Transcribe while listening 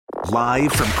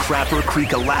live from Crapper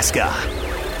Creek, Alaska,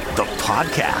 the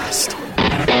podcast.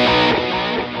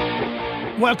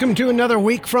 Welcome to another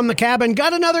week from the cabin.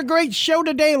 Got another great show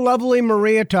today. Lovely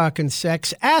Maria talking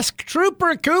sex. Ask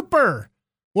Trooper Cooper.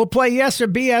 We'll play yes or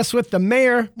BS with the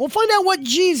mayor. We'll find out what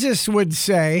Jesus would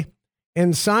say.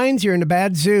 And signs you're in a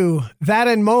bad zoo. That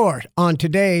and more on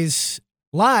today's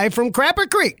Live from Crapper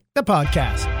Creek, the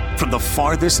podcast. From the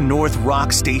farthest north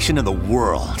rock station in the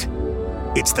world,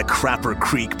 it's the Crapper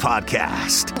Creek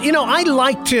Podcast. You know, I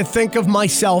like to think of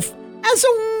myself as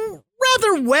a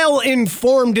rather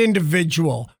well-informed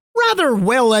individual, rather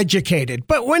well-educated.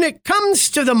 But when it comes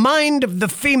to the mind of the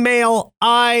female,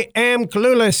 I am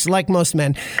clueless, like most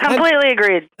men. Completely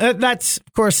agreed. That's,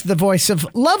 of course, the voice of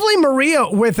lovely Maria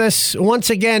with us once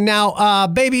again. Now,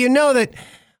 baby, you know that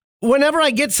whenever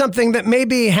I get something that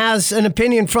maybe has an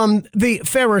opinion from the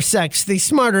fairer sex, the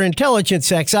smarter, intelligent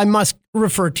sex, I must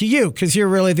refer to you because you're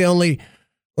really the only,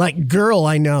 girl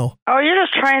I know. Oh, you're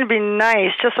just trying to be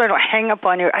nice just so I don't hang up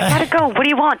on you. I gotta go. What do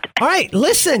you want? All right,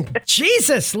 listen.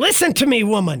 Jesus, listen to me,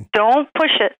 woman. Don't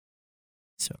push it.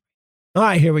 So, all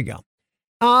right, here we go.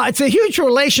 It's a huge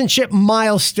relationship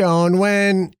milestone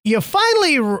when you're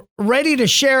finally ready to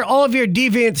share all of your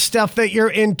deviant stuff that you're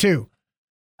into.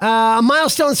 A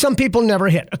milestone some people never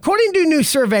hit. According to a new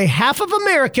survey, half of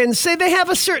Americans say they have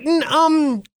a certain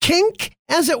kink,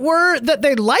 as it were, that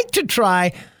they'd like to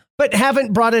try, but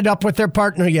haven't brought it up with their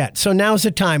partner yet. So now's the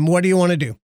time. What do you want to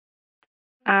do?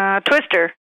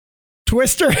 Twister.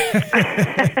 Twister?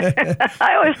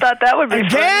 I always thought that would be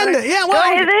again. Fun. Yeah.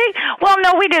 Well, is he? Well,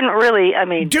 no, we didn't really. I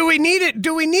mean, do we need it?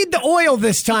 Do we need the oil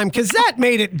this time? Because that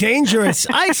made it dangerous.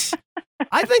 I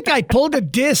think I pulled a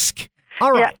disc.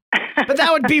 All right. Yeah. But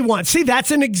that would be one. See,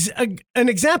 that's an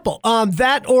example.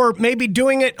 That or maybe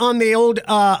doing it on the old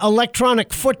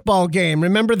electronic football game.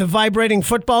 Remember the vibrating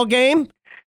football game?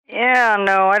 Yeah,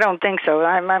 no, I don't think so.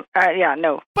 Yeah,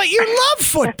 no. But you love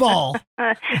football.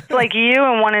 Like you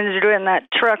and wanting to do it in that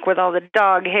truck with all the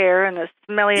dog hair and the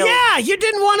smelly old... Yeah, you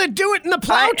didn't want to do it in the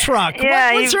plow truck.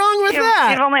 Yeah, what's wrong with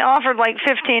that? You've only offered like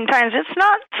 15 times. It's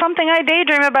not something I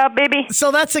daydream about, baby.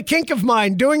 So that's a kink of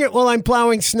mine, doing it while I'm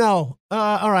plowing snow.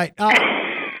 All right.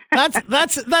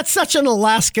 That's such an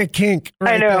Alaska kink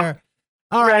right I know. there.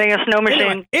 All right. Riding a snow machine.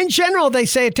 Anyway, in general, they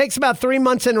say it takes about 3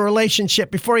 months in a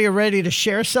relationship before you're ready to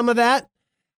share some of that.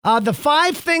 The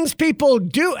 5 things people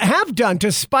have done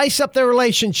to spice up their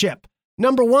relationship.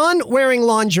 Number 1, wearing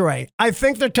lingerie. I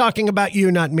think they're talking about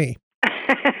you, not me.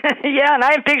 Yeah, and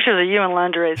I have pictures of you in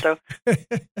lingerie, so.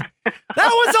 That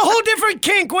was a whole different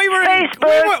kink. We were in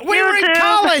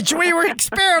college. We were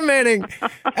experimenting.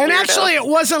 And actually, it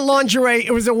wasn't lingerie.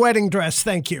 It was a wedding dress.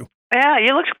 Thank you. Yeah,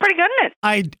 you looked pretty good in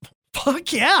it.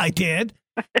 Fuck yeah, I did.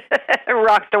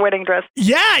 Rocked the wedding dress.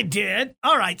 Yeah, I did.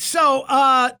 All right. So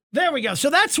there we go. So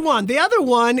that's one. The other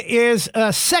one is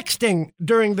sexting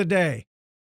during the day.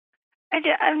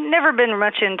 I've never been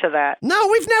much into that. No,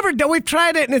 we've never done. We've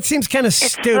tried it, and it seems kind of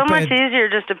stupid. It's so much easier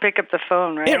just to pick up the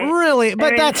phone, right? It really,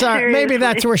 but seriously. Maybe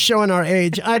that's we're showing our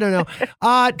age. I don't know.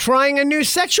 Trying a new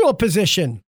sexual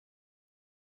position,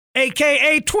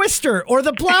 AKA Twister or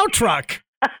the plow truck.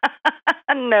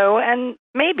 No, and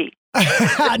maybe.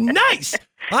 Nice.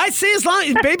 I see. As long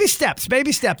as baby steps.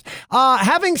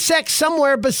 Having sex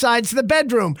somewhere besides the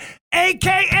bedroom,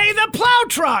 AKA the plow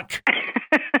truck.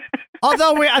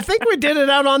 Although I think we did it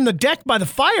out on the deck by the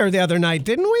fire the other night,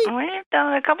 didn't we? We've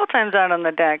done it a couple times out on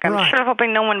the deck. I'm sure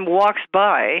hoping no one walks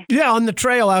by. Yeah, on the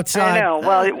trail outside. I know.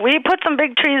 Well, we put some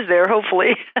big trees there,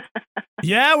 hopefully.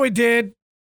 Yeah, we did.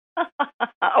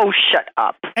 Oh, shut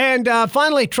up. And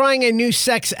finally, trying a new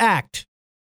sex act.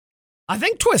 I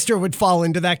think Twister would fall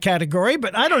into that category,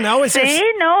 but I don't know. See,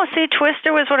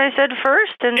 Twister was what I said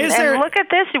first, and look at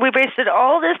this. We wasted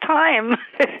all this time.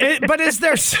 But is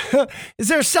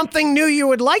there something new you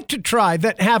would like to try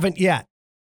that haven't yet?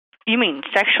 You mean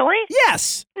sexually?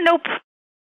 Yes. Nope.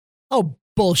 Oh,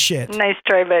 bullshit. Nice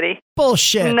try, Betty.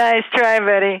 Bullshit. Nice try,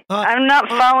 Betty. I'm not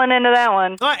falling into that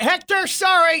one. All right, Hector,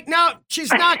 sorry. No,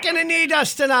 she's not going to need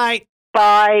us tonight.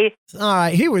 Bye. All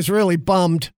right, he was really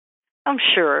bummed. I'm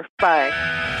sure. Bye.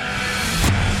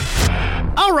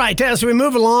 All right, as we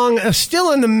move along,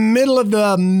 still in the middle of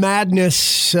the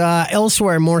madness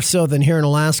elsewhere, more so than here in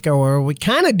Alaska, where we're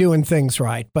kind of doing things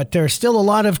right, but there's still a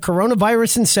lot of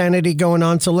coronavirus insanity going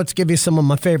on, so let's give you some of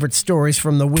my favorite stories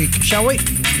from the week, shall we?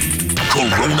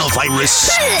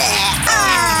 Coronavirus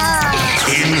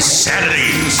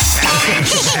insanity.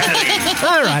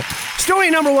 All right. Story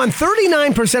number 1,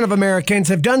 39% of Americans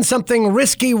have done something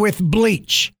risky with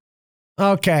bleach.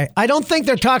 Okay. I don't think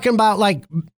they're talking about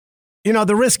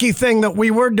the risky thing that we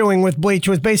were doing with bleach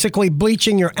was basically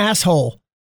bleaching your asshole.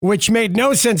 which made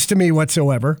no sense to me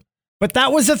whatsoever. But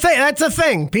that was a thing. That's a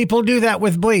thing. People do that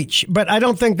with bleach. But I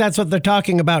don't think that's what they're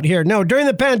talking about here. No, during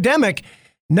the pandemic,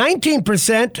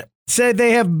 19% said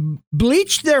they have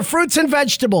bleached their fruits and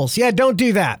vegetables. Yeah, don't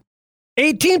do that.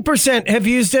 18% have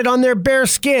used it on their bare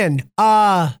skin.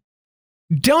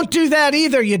 Don't do that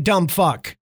either, you dumb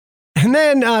fuck. And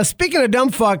then, speaking of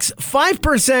dumb fucks,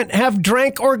 5% have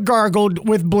drank or gargled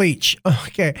with bleach.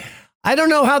 Okay. I don't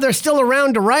know how they're still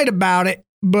around to write about it,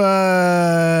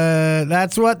 but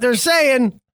that's what they're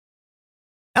saying.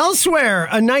 Elsewhere,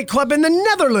 a nightclub in the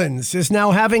Netherlands is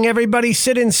now having everybody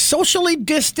sit in socially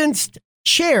distanced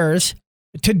chairs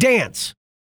to dance.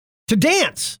 To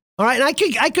dance. All right.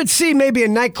 And I could see maybe a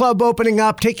nightclub opening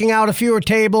up, taking out a fewer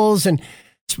tables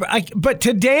but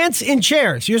to dance in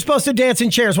chairs, you're supposed to dance in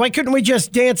chairs. Why couldn't we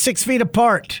just dance 6 feet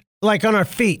apart, like on our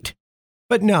feet?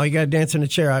 But no, you got to dance in a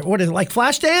chair. What is it, like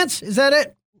flash dance? Is that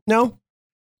it? No?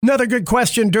 Another good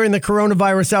question during the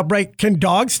coronavirus outbreak. Can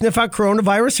dogs sniff out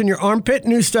coronavirus in your armpit?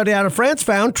 New study out of France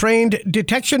found trained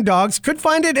detection dogs could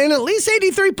find it in at least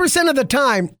 83% of the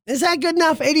time. Is that good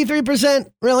enough?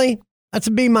 83%? Really? That's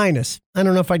a B minus. I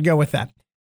don't know if I'd go with that.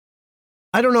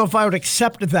 I don't know if I would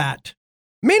accept that.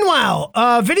 Meanwhile,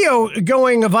 a video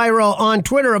going viral on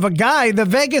Twitter of a guy. The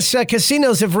Vegas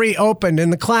casinos have reopened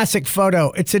in the classic photo.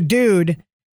 It's a dude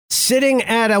sitting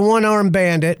at a one-armed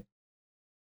bandit.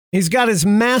 He's got his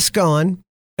mask on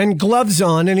and gloves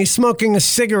on, and he's smoking a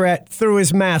cigarette through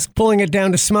his mask, pulling it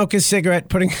down to smoke his cigarette,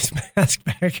 putting his mask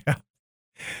back up.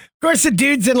 Of course, the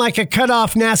dude's in like a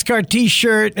cut-off NASCAR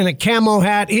T-shirt and a camo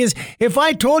hat. If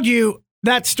I told you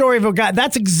that story of a guy,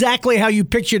 that's exactly how you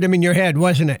pictured him in your head,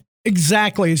 wasn't it?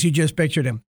 Exactly as you just pictured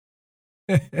him.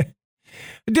 A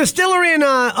distillery in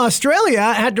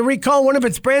Australia had to recall one of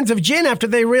its brands of gin after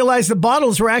they realized the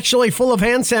bottles were actually full of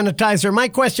hand sanitizer. My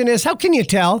question is, how can you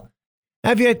tell?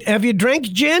 Have you drank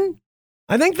gin?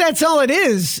 I think that's all it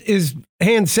is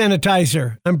hand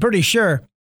sanitizer. I'm pretty sure.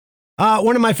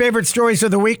 One of my favorite stories of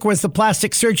the week was the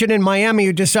plastic surgeon in Miami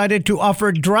who decided to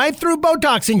offer drive-through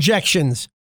Botox injections.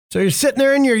 So you're sitting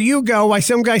there in your Yugo while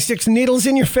some guy sticks needles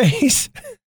in your face.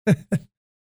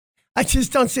 I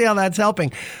just don't see how that's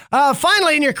helping.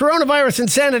 Finally, in your coronavirus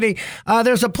insanity,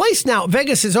 there's a place now.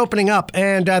 Vegas is opening up,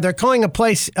 and they're calling a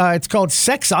place, it's called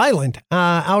Sex Island,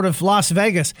 out of Las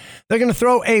Vegas. They're going to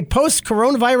throw a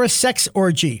post-coronavirus sex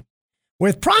orgy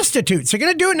with prostitutes. They're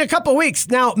going to do it in a couple of weeks.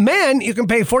 Now, men, you can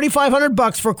pay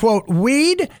 $4,500 for, quote,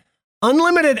 weed,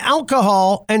 unlimited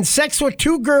alcohol, and sex with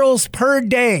 2 girls per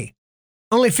day.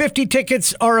 Only 50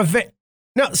 tickets are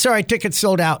tickets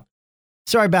sold out.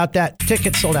 Sorry about that.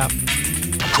 Tickets sold out.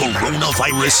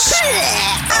 Coronavirus.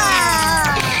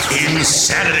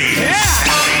 Insanity.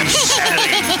 Yeah.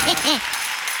 Insanity.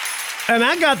 And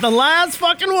I got the last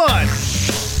fucking one.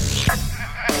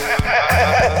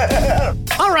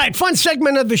 All right, fun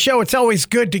segment of the show. It's always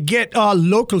good to get a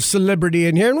local celebrity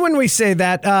in here. And when we say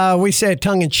that, we say it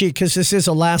tongue-in-cheek because this is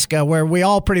Alaska where we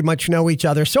all pretty much know each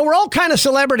other. So we're all kind of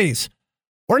celebrities.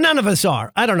 Or none of us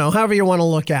are. I don't know, however you want to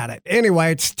look at it.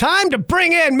 Anyway, it's time to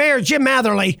bring in Mayor Jim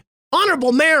Matherly,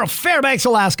 Honorable Mayor of Fairbanks,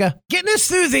 Alaska, getting us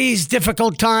through these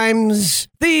difficult times,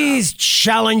 these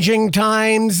challenging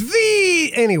times,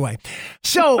 Anyway,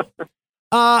 so...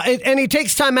 and he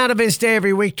takes time out of his day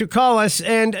every week to call us.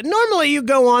 And normally you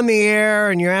go on the air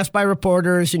and you're asked by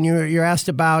reporters and you're asked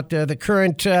about the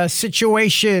current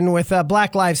situation with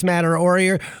Black Lives Matter or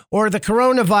the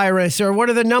coronavirus or what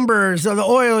are the numbers or the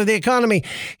oil or the economy.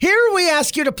 Here we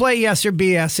ask you to play yes or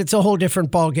BS. It's a whole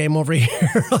different ballgame over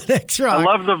here on X-Rock. I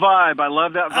love the vibe. I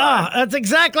love that vibe. That's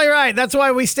exactly right. That's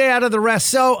why we stay out of the rest.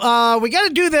 So we got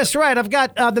to do this right. I've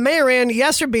got the mayor in,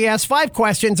 yes or BS, 5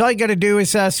 questions. All you got to do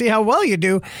is see how well you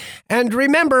do. And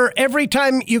remember, every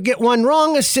time you get one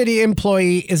wrong, a city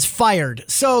employee is fired.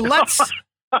 So let's...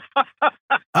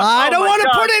 I don't want to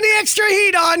put any extra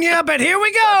heat on you, but here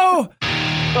we go.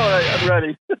 All right, I'm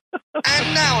ready.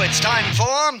 And now it's time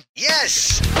for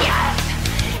Yes. Yes!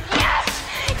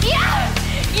 Yes!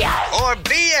 Yes! Yes! Or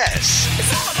BS.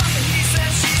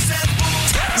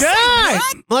 Yeah.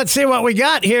 Let's see what we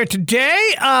got here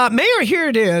today. Mayor, here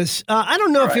it is. I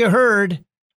don't know if you heard...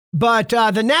 But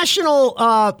the national,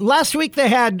 last week they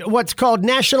had what's called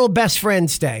National Best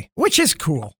Friends Day, which is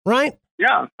cool, right?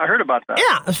 Yeah, I heard about that.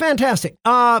 Yeah, it's fantastic.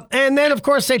 And then, of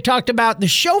course, they talked about the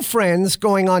show Friends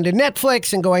going on to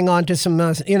Netflix and going on to some,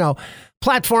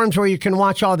 platforms where you can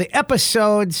watch all the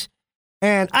episodes.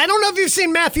 And I don't know if you've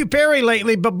seen Matthew Perry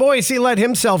lately, but boy, has he let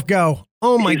himself go.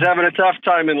 Oh my! He's having a tough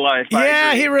time in life.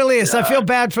 Yeah, he really is. Yeah. I feel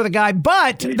bad for the guy.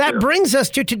 But that brings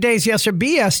us to today's Yes or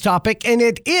BS topic, and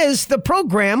it is the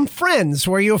program Friends.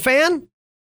 Were you a fan?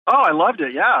 Oh, I loved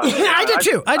it. Yeah. I did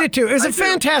too. I did too. It was a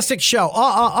fantastic show,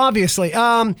 obviously.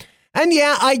 And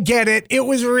yeah, I get it. It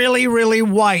was really, really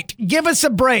white. Give us a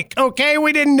break, okay?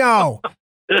 We didn't know.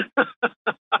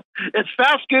 It's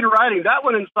fast, good writing. That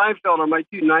one and Seinfeld are my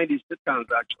two 90s sitcoms,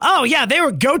 actually. Oh, yeah, they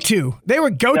were go-to. They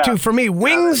were go-to for me.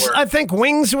 Wings, I think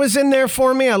Wings was in there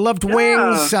for me. I loved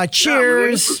Wings. Cheers.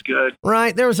 Wings was good.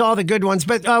 Right, there was all the good ones.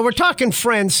 But we're talking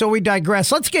Friends, so we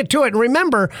digress. Let's get to it. And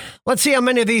remember, let's see how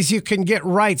many of these you can get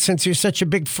right since you're such a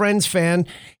big Friends fan.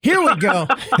 Here we go.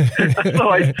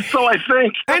 so I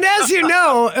think. And as you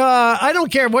know, I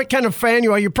don't care what kind of fan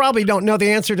you are, you probably don't know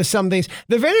the answer to some of these.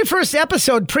 The very first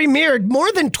episode premiered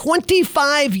more than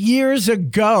 25 years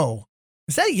ago.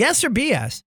 Is that yes or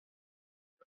BS?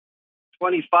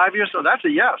 25 years? So that's a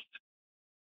yes.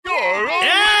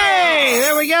 Hey,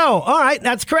 there we go. All right,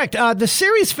 that's correct. The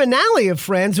series finale of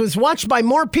Friends was watched by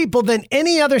more people than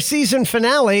any other season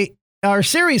finale, or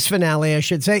series finale, I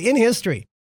should say, in history.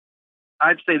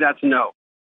 I'd say that's no.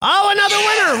 Oh, another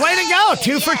winner. Way to go.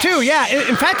 2 for 2. Yeah.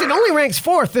 In fact, it only ranks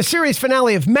 4th. The series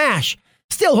finale of MASH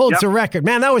still holds the record.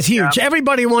 Man, that was huge. Yep.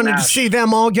 Everybody wanted to see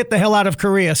them all get the hell out of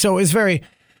Korea. So it was very,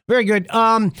 very good.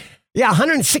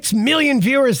 106 million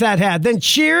viewers that had. Then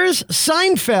Cheers,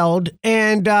 Seinfeld,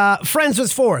 and Friends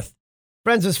was 4th.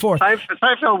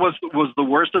 Seinfeld was the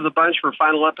worst of the bunch for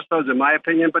final episodes, in my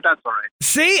opinion, but that's all right.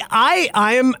 See, I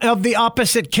am of the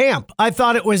opposite camp. I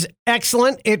thought it was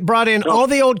excellent. It brought in all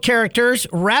the old characters,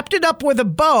 wrapped it up with a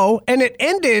bow, and it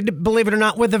ended, believe it or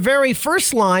not, with the very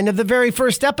first line of the very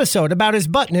first episode about his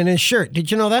button in his shirt. Did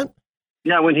you know that?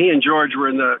 Yeah, when he and George were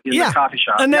in the coffee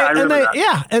shop. And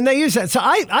they used that. So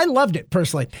I loved it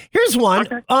personally. Here's one.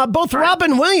 Okay. Both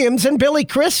Robin Williams and Billy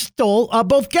Crystal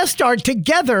both guest starred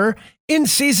together in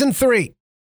season 3.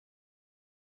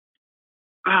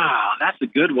 That's a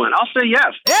good one. I'll say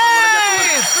yes.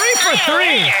 Yay! 3 for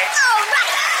 3.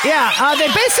 Yeah, they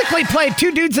basically played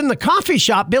two dudes in the coffee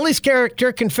shop. Billy's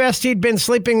character confessed he'd been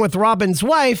sleeping with Robin's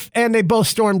wife, and they both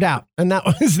stormed out. And that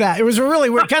was that. It was a really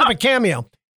weird, kind of a cameo.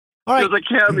 All right. It was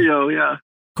a cameo, yeah.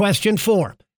 Question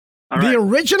 4. The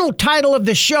original title of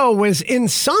the show was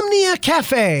Insomnia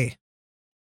Cafe.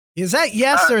 Is that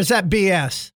yes or is that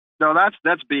BS? No,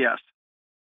 that's BS.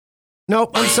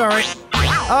 Nope, I'm sorry.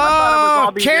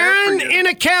 Oh, Karen in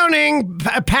accounting,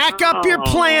 pack up your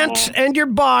plant and your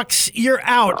box. You're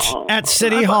out at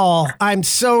City Hall. I'm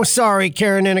so sorry,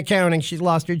 Karen in accounting. She's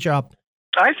lost her job.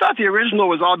 I thought the original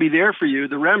was I'll Be There For You,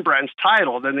 the Rembrandt's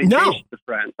title. Then they changed the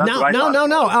Friends.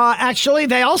 No. Actually,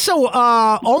 they also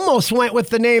almost went with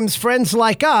the names Friends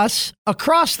Like Us,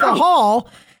 Across the Hall,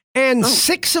 and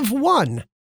 6 of 1.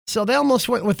 So they almost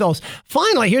went with those.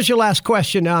 Finally, here's your last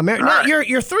question. Mary. Now, you're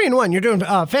 3-1. You're doing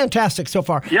fantastic so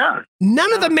far. Yeah.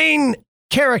 None of the main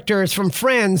characters from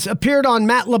Friends appeared on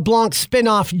Matt LeBlanc's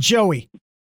spinoff Joey.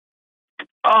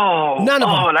 Oh, none of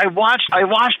them. And I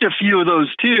watched a few of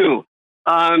those too.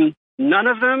 None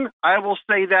of them. I will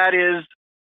say that is.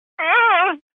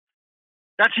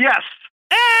 That's yes.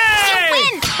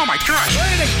 Hey! Oh my gosh!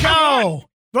 Way to go!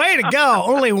 Way to go.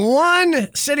 Only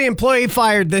one city employee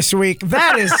fired this week.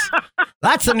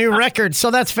 That's a new record. So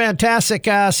that's fantastic.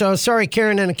 So sorry,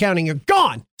 Karen in accounting. You're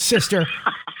gone, sister.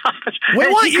 We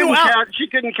want you out. She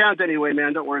couldn't count anyway,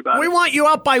 man. Don't worry about it. We want you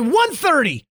out by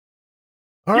 1:30.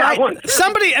 All right.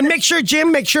 Somebody, and make sure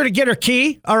to get her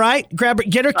key. All right.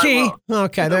 Get her key.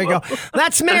 Okay, there you go.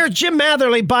 That's Mayor Jim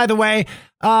Matherly, by the way.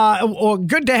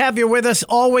 Good to have you with us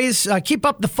always. Keep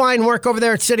up the fine work over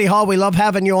there at City Hall. We love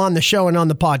having you on the show and on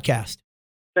the podcast.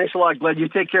 Thanks a lot, Glenn. You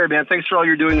take care, man. Thanks for all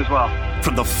you're doing as well.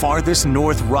 From the farthest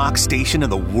north rock station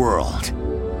in the world,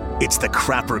 it's the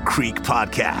Crapper Creek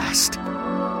Podcast.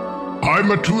 I'm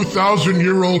a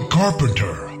 2,000-year-old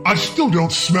carpenter. I still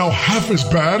don't smell half as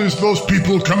bad as those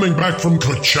people coming back from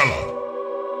Coachella.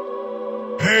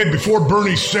 Hey, before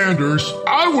Bernie Sanders,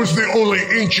 I was the only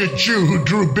ancient Jew who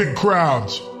drew big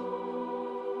crowds.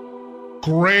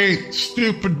 Great,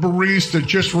 stupid barista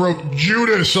just wrote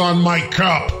Judas on my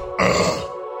cup. Ugh.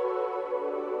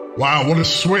 Wow, what a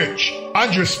switch.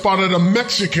 I just spotted a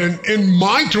Mexican in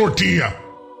my tortilla.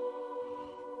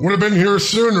 Would have been here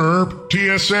sooner.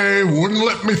 TSA wouldn't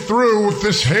let me through with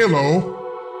this halo.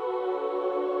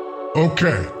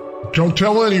 Okay, don't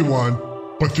tell anyone,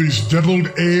 but these deviled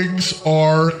eggs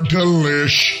are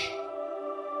delish.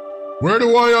 Where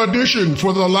do I audition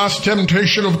for The Last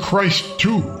Temptation of Christ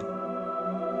 2?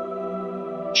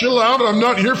 Chill out, I'm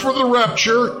not here for the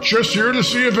rapture, just here to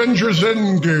see Avengers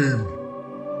Endgame.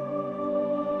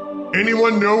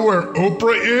 Anyone know where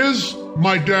Oprah is?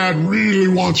 My dad really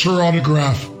wants her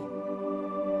autograph.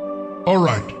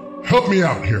 Alright, help me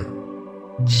out here.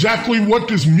 Exactly what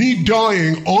does me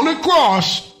dying on a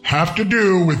cross have to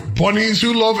do with bunnies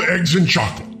who love eggs and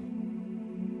chocolate.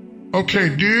 Okay,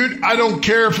 dude, I don't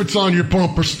care if it's on your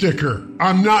bumper sticker.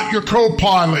 I'm not your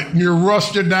co-pilot in your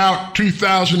rusted out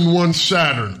 2001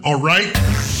 Saturn, all right?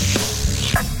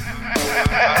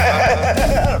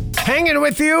 Hanging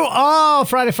with you all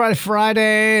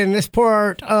Friday. And this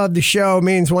part of the show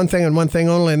means one thing and one thing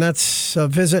only, and that's a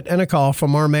visit and a call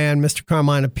from our man, Mr.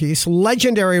 Carmine Appice,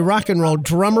 legendary rock and roll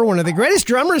drummer, one of the greatest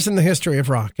drummers in the history of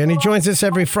rock. And he joins us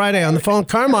every Friday on the phone.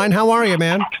 Carmine, how are you,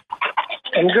 man?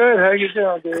 I'm good. How you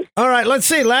doing, dude? All right, let's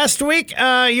see. Last week,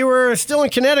 you were still in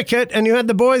Connecticut, and you had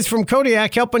the boys from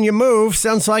Kodiak helping you move.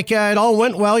 Sounds like it all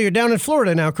went well. You're down in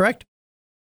Florida now, correct?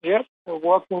 Yep. We're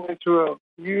walking into a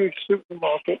huge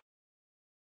supermarket.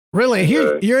 Really?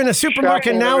 You're in a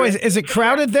supermarket now? Is it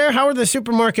crowded there? How are the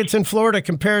supermarkets in Florida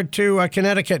compared to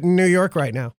Connecticut and New York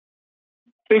right now?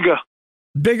 Bigger,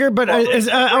 but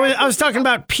I was talking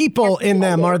about people in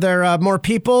them. Are there more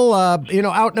people, out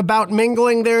and about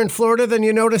mingling there in Florida than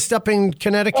you noticed up in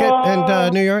Connecticut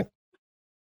and New York?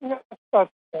 About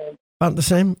the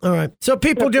same? All right. So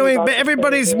people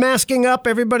everybody's masking up,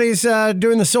 everybody's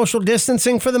doing the social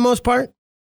distancing for the most part?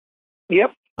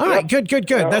 Yep. All right, good.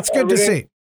 That's good to see.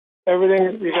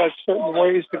 Everything, you got certain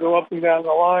ways to go up and down the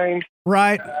line.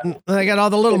 Right. They got all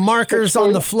the little markers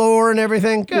on the floor and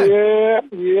everything. Good.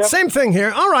 Yeah. Same thing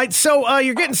here. All right. So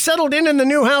you're getting settled in the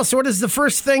new house. What is the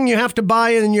first thing you have to buy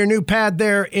in your new pad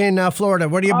there in Florida?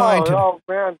 What are you buying today? Oh,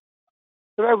 man.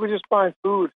 Today we're just buying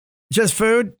food. Just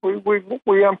food?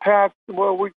 We unpacked.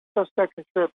 Well, we just second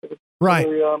trip to the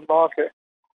market.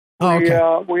 Oh,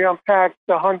 okay. We unpacked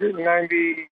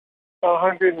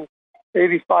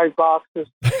 185 boxes.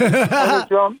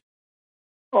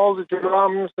 all the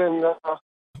drums and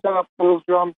set up little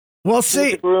drum. Well,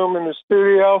 see, room in the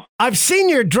studio. I've seen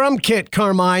your drum kit,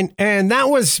 Carmine, and that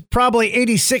was probably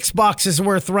 86 boxes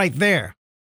worth right there.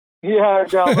 Yeah,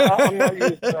 I'm not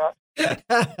using that.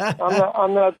 I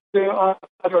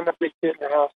don't have a big kit in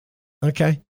the house.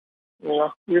 Okay.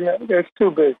 It's too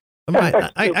big.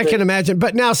 I can imagine.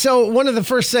 But now, so one of the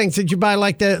first things, did you buy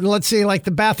like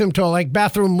the bathroom toilet, like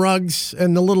bathroom rugs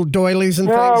and the little doilies and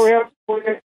things? No,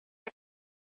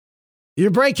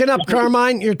 You're breaking up,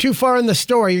 Carmine. You're too far in the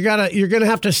store. You're gonna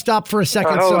have to stop for a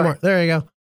second somewhere. There you go.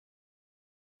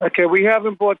 Okay, we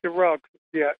haven't bought the rugs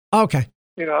yet. Okay.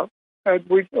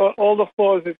 All the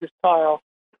floors are just tile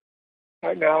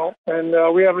right now, and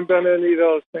we haven't done any of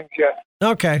those things yet.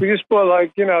 Okay. We just bought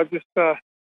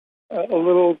a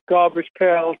little garbage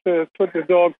pail to put the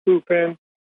dog poop in.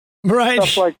 Right.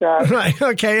 Stuff like that. Right.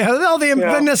 Okay. All the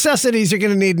necessities you're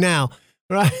going to need now.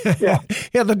 Right. Yeah.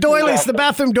 Yeah. The doilies, the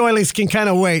bathroom doilies can kind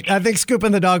of wait. I think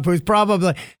scooping the dog poo is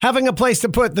probably, having a place to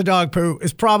put the dog poo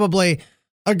is probably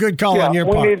a good call on your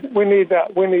part. We need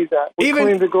that. We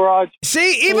clean the garage.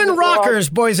 See, even rockers,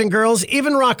 boys and girls,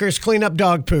 even rockers clean up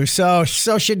dog poo. So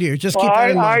should you. Just keep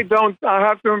that in mind. I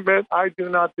have to admit, I do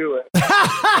not do it.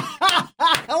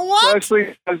 What?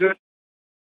 Leslie does it.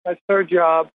 That's her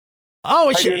job. Oh,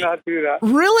 I do not do that.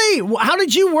 Really? How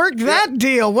did you work that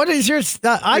deal? What is your...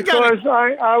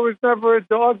 I was never a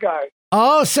dog guy.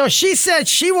 Oh, so she said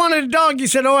she wanted a dog. You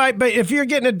said, all right, but if you're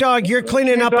getting a dog, you're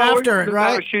cleaning up after it,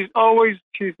 right? No, she's always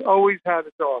had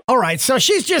a dog. All right, so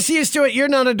she's just used to it. You're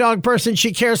not a dog person.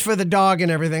 She cares for the dog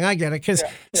and everything. I get it. Because,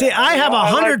 I have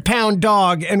a 100-pound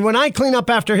dog, and when I clean up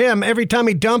after him, every time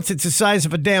he dumps, it's the size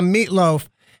of a damn meatloaf.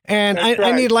 And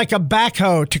I need like a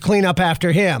backhoe to clean up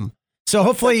after him. So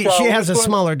hopefully she has a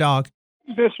smaller dog.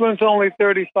 This one's only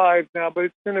 35 now, but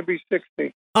it's going to be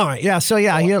 60. All right, yeah. So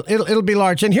it'll be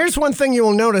large. And here's one thing you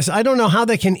will notice: I don't know how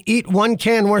they can eat 1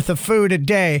 can worth of food a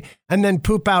day and then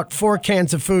poop out 4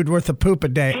 cans of food worth of poop a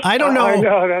day. I don't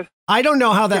know. I don't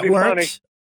know how that works. Funny.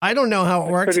 I don't know how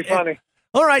it works. Pretty funny.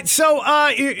 All right, so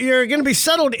you're going to be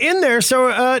settled in there.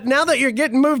 So now that you're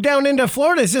getting moved down into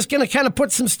Florida, is this going to kind of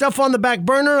put some stuff on the back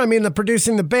burner? I mean, the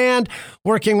producing the band,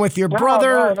 working with your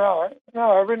brother.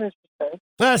 No, everything's the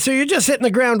same. So you're just hitting the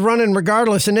ground running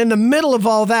regardless, and in the middle of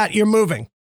all that, you're moving.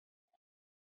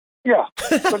 Yeah,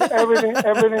 but everything's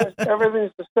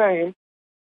the same.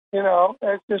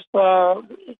 It's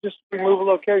just we move a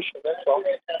location. That's all.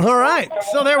 All right,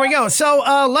 so there we go. So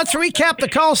let's recap the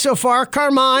call so far.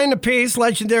 Carmine Appice,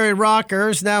 legendary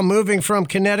rockers, now moving from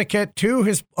Connecticut to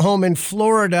his home in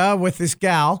Florida with his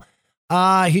gal.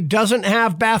 He doesn't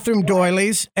have bathroom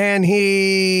doilies, and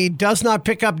he does not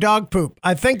pick up dog poop.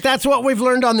 I think that's what we've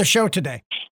learned on the show today.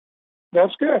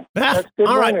 That's good. That's good.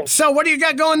 All right. So what do you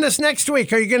got going this next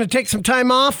week? Are you going to take some time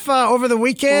off over the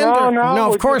weekend?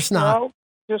 No, of course not. No,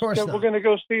 we're going to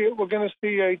go see. We're going to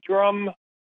see a drum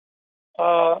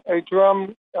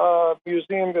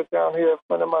museum that's down here a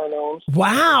friend of mine owns.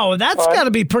 Wow, that's got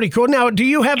to be pretty cool. Now, do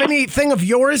you have anything of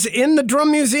yours in the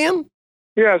drum museum?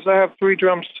 Yes, I have 3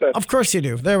 drum sets. Of course you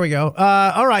do. There we go.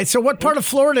 All right, so what part of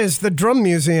Florida is the drum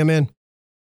museum in?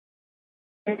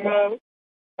 In Fort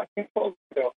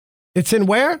Lauderdale. It's in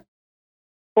where?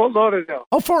 Fort Lauderdale.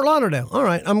 Oh, Fort Lauderdale. All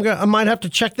right. I might have to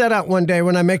check that out one day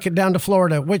when I make it down to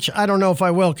Florida, which I don't know if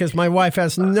I will because my wife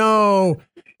has no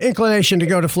inclination to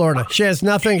go to Florida. She has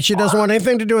nothing. She doesn't want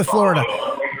anything to do with Florida.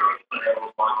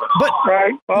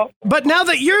 But now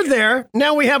that you're there,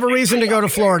 now we have a reason to go to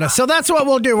Florida. So that's what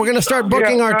we'll do. We're going to start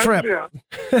booking our trip. Yeah.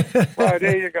 Right,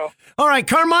 there you go. All right,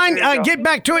 Carmine, get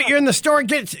back to it. You're in the store.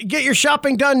 Get your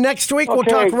shopping done next week. We'll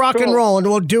talk rock and roll, and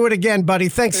we'll do it again, buddy.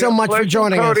 Thanks so much for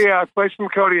joining us. Play some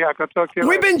Kodiak. I'll talk to you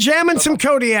We've been jamming some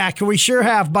Kodiak. We sure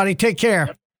have, buddy. Take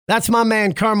care. That's my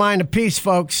man, Carmine of Peace,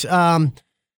 folks.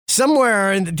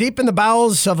 Somewhere deep in the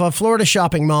bowels of a Florida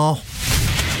shopping mall.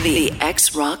 The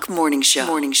X-Rock Morning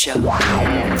Show.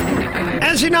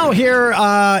 As you know, here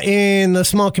in the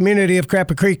small community of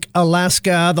Crapper Creek,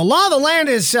 Alaska, the law of the land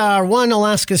is one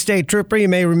Alaska State Trooper. You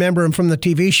may remember him from the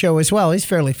TV show as well. He's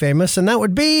fairly famous, and that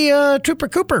would be Trooper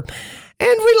Cooper.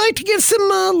 And we like to give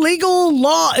some legal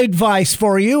law advice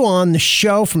for you on the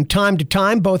show from time to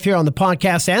time, both here on the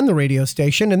podcast and the radio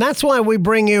station. And that's why we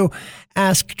bring you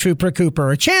Ask Trooper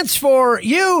Cooper, a chance for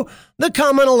you, the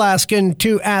common Alaskan,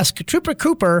 to ask Trooper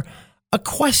Cooper a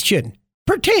question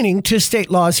pertaining to state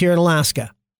laws here in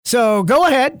Alaska. So go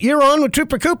ahead. You're on with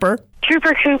Trooper Cooper.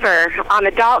 Trooper Cooper, on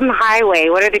the Dalton Highway,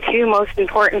 what are the 2 most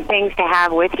important things to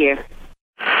have with you?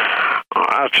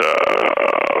 That's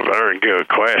a very good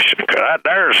question.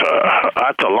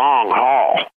 That's a long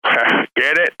haul.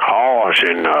 Get it? Haul is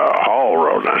in Haul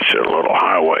Road. That's a little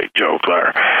highway joke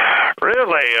there.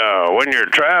 Really, when you're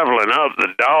traveling up the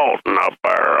Dalton up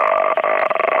there,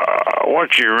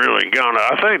 what you really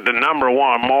I think the number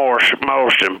one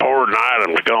most important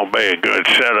item is going to be a good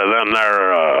set of them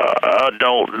there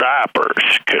adult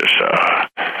diapers, because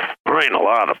there ain't a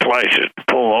lot of places to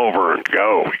pull over and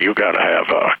go. You got to have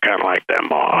kind of like them,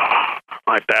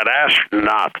 like that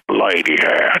astronaut lady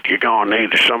had. You're going to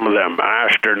need some of them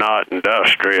astronaut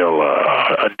industrial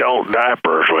adult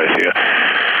diapers with you.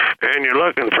 And you're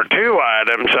looking for 2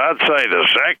 items. I'd say the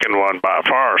second one by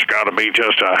far has got to be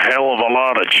just a hell of a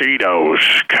lot of Cheetos,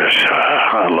 because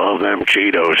I love them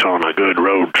Cheetos on a good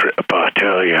road trip, I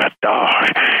tell you.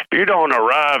 If you don't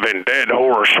arrive in Dead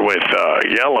Horse with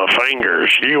yellow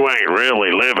fingers, you ain't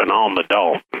really living on the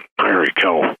Dalton. There you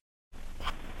go.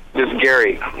 This is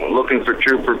Gary, looking for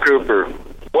Trooper Cooper.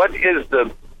 What is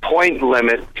the point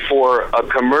limit for a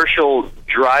commercial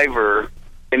driver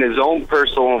in his own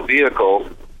personal vehicle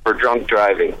for drunk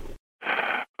driving?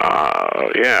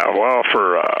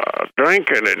 For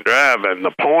drinking and driving,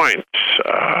 the points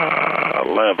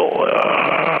level,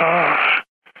 I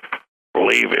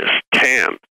believe is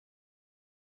 10.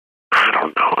 I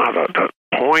don't know.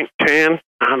 Point 10?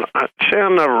 I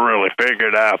never really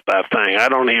figured out that thing. I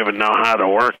don't even know how to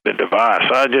work the device.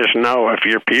 I just know if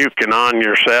you're puking on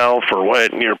yourself or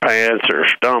wetting your pants or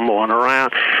stumbling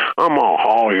around, I'm going to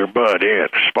haul your butt in.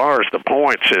 As far as the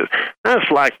points,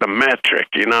 that's like the metric.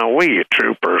 You know, we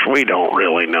troopers, we don't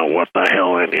really know what the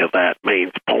hell any of that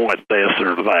means, point this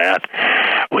or that.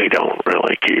 We don't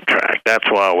really keep track. That's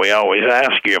why we always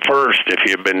ask you first if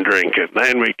you've been drinking.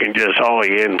 Then we can just haul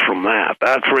you in from that.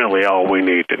 That's really all we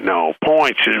need to know.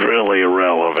 Points is really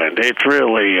irrelevant. It's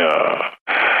really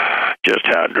just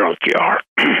how drunk you are,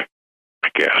 I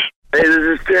guess. Hey,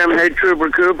 this is Tim. Hey, Trooper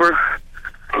Cooper.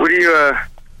 What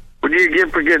do you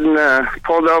get for getting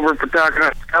pulled over for talking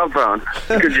on the cell phone?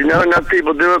 Because you know enough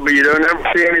people do it, but you don't ever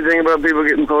see anything about people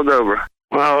getting pulled over.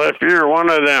 Well, if you're one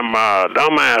of them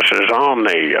dumbasses on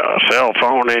the cell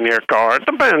phone in your car, it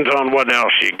depends on what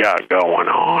else you got going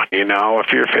on. You know,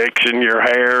 if you're fixing your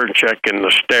hair and checking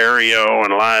the stereo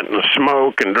and lighting the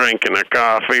smoke and drinking a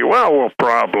coffee, well, we'll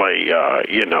probably,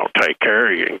 take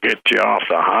care of you and get you off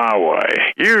the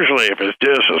highway. Usually, if it's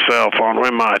just a cell phone,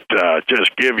 we might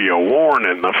just give you a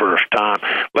warning the first time.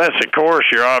 Unless, of course,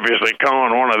 you're obviously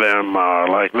calling one of them,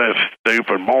 like this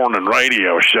stupid morning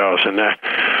radio shows, in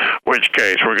which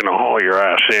case we're going to haul your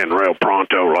ass in real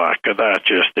pronto, like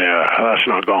that's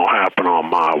not going to happen on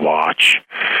my watch.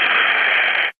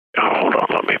 Hold on,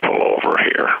 let me pull over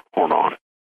here. Hold on.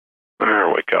 There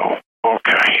we go.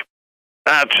 Okay.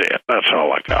 That's it. That's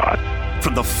all I got.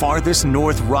 From the farthest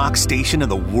north rock station in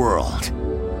the world,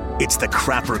 it's the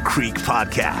Crapper Creek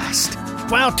Podcast.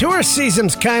 Well, tourist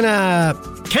season's kind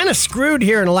of screwed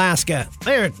here in Alaska.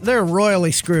 They're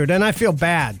royally screwed, and I feel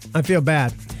bad.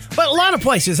 But a lot of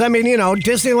places, I mean,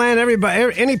 Disneyland,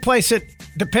 everybody, any place that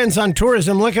depends on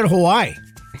tourism, look at Hawaii.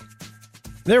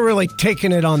 They're really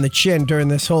taking it on the chin during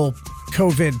this whole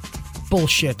COVID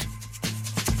bullshit.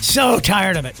 So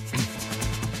tired of it.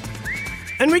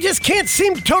 And we just can't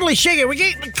seem to totally shake it. We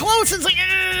get close, it's like,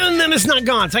 and then it's not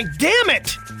gone. It's like, damn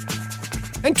it.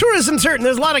 And tourism's hurting.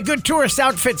 There's a lot of good tourist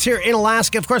outfits here in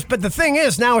Alaska, of course. But the thing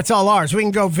is, now it's all ours. We can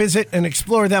go visit and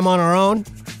explore them on our own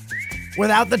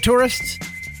without the tourists.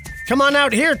 Come on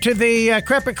out here to the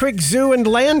Crapper Creek Zoo and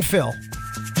Landfill.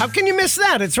 How can you miss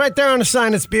that? It's right there on a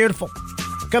sign. It's beautiful.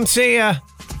 Come see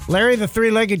Larry, the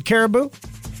three-legged caribou.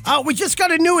 We just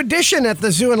got a new addition at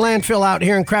the Zoo and Landfill out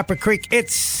here in Crapper Creek.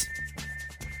 It's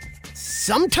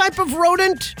some type of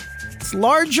rodent. It's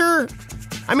larger.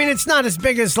 I mean, it's not as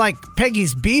big as, like,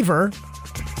 Peggy's beaver,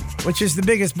 which is the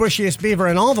biggest, bushiest beaver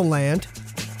in all the land.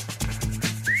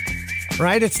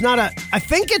 Right? It's not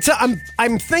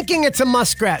I'm thinking it's a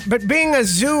muskrat, but being a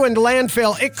zoo and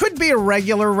landfill, it could be a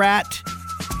regular rat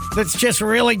that's just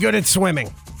really good at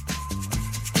swimming.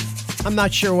 I'm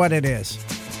not sure what it is.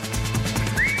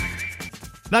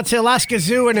 That's the Alaska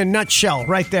Zoo in a nutshell,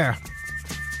 right there.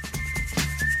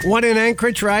 One in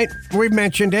Anchorage, right? We've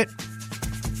mentioned it.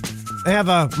 They have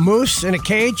a moose in a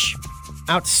cage.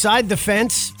 Outside the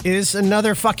fence is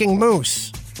another fucking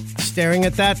moose. Staring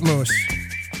at that moose.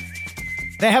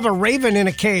 They have a raven in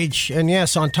a cage. And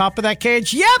yes, on top of that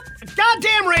cage, yep,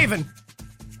 goddamn raven.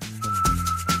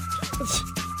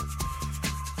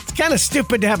 It's kind of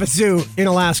stupid to have a zoo in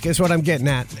Alaska is what I'm getting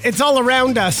at. It's all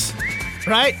around us,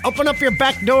 right? Open up your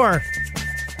back door.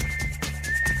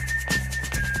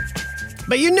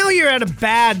 But you know you're at a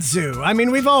bad zoo. I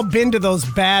mean, we've all been to those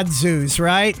bad zoos,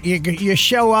 right? You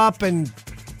show up and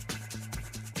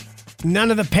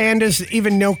none of the pandas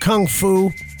even know kung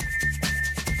fu.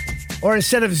 Or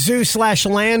instead of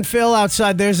zoo/landfill,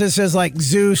 outside theirs it says like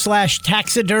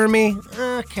zoo/taxidermy.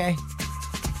 Okay.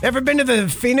 Ever been to the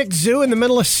Phoenix Zoo in the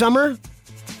middle of summer?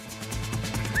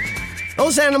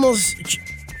 Those animals,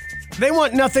 they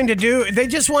want nothing to do. They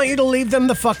just want you to leave them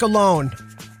the fuck alone.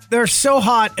 They're so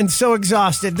hot and so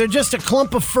exhausted. They're just a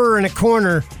clump of fur in a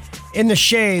corner in the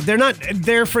shade. They're not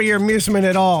there for your amusement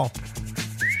at all.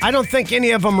 I don't think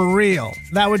any of them are real.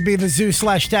 That would be the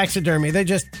zoo/taxidermy.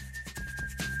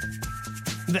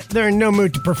 They're in no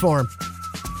mood to perform.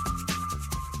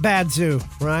 Bad zoo,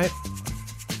 right?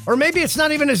 Or maybe it's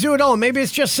not even a zoo at all. Maybe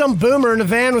it's just some boomer in a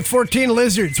van with 14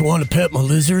 lizards. Want to pet my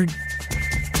lizard?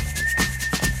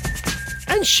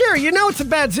 And sure, you know it's a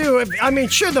bad zoo. I mean,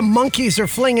 sure, the monkeys are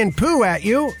flinging poo at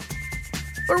you,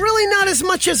 but really not as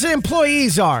much as the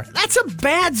employees are. That's a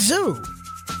bad zoo.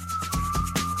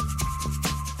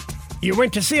 You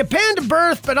went to see a panda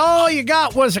birth, but all you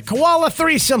got was a koala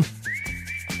threesome.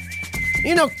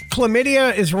 You know,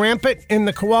 chlamydia is rampant in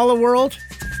the koala world.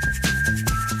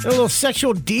 They're little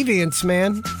sexual deviants,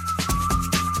 man.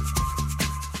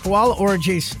 Koala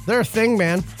orgies, they're a thing,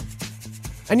 man.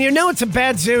 And you know it's a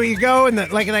bad zoo. You go and they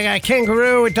got a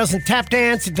kangaroo. It doesn't tap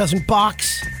dance. It doesn't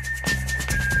box.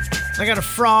 They got a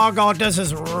frog. All it does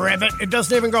is ribbit. It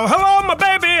doesn't even go, hello, my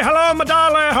baby. Hello, my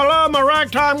darling. Hello, my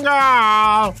ragtime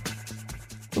girl.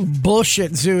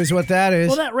 Bullshit zoo is what that is.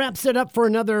 Well, that wraps it up for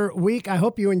another week. I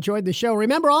hope you enjoyed the show.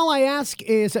 Remember, all I ask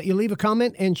is that you leave a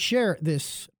comment and share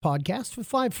this podcast with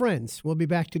 5 friends. We'll be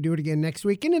back to do it again next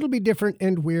week, and it'll be different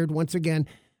and weird once again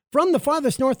from the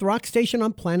farthest north rock station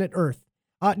on planet Earth.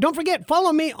 Don't forget,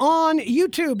 follow me on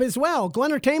YouTube as well,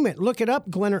 Glentertainment. Look it up,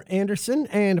 Glenner Anderson.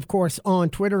 And, of course, on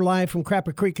Twitter Live from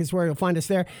Crapper Creek is where you'll find us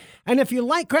there. And if you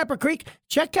like Crapper Creek,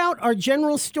 check out our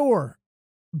general store.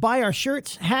 Buy our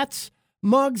shirts, hats,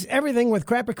 mugs, everything with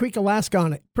Crapper Creek, Alaska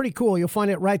on it. Pretty cool. You'll find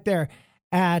it right there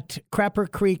at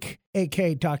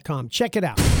crappercreekak.com. Check it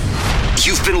out.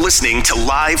 You've been listening to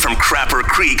Live from Crapper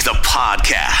Creek, the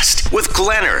podcast with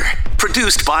Glenner,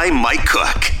 produced by Mike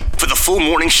Cook. For the full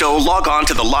morning show, log on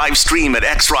to the live stream at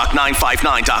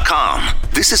xrock959.com.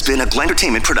 This has been a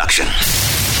Glentertainment production.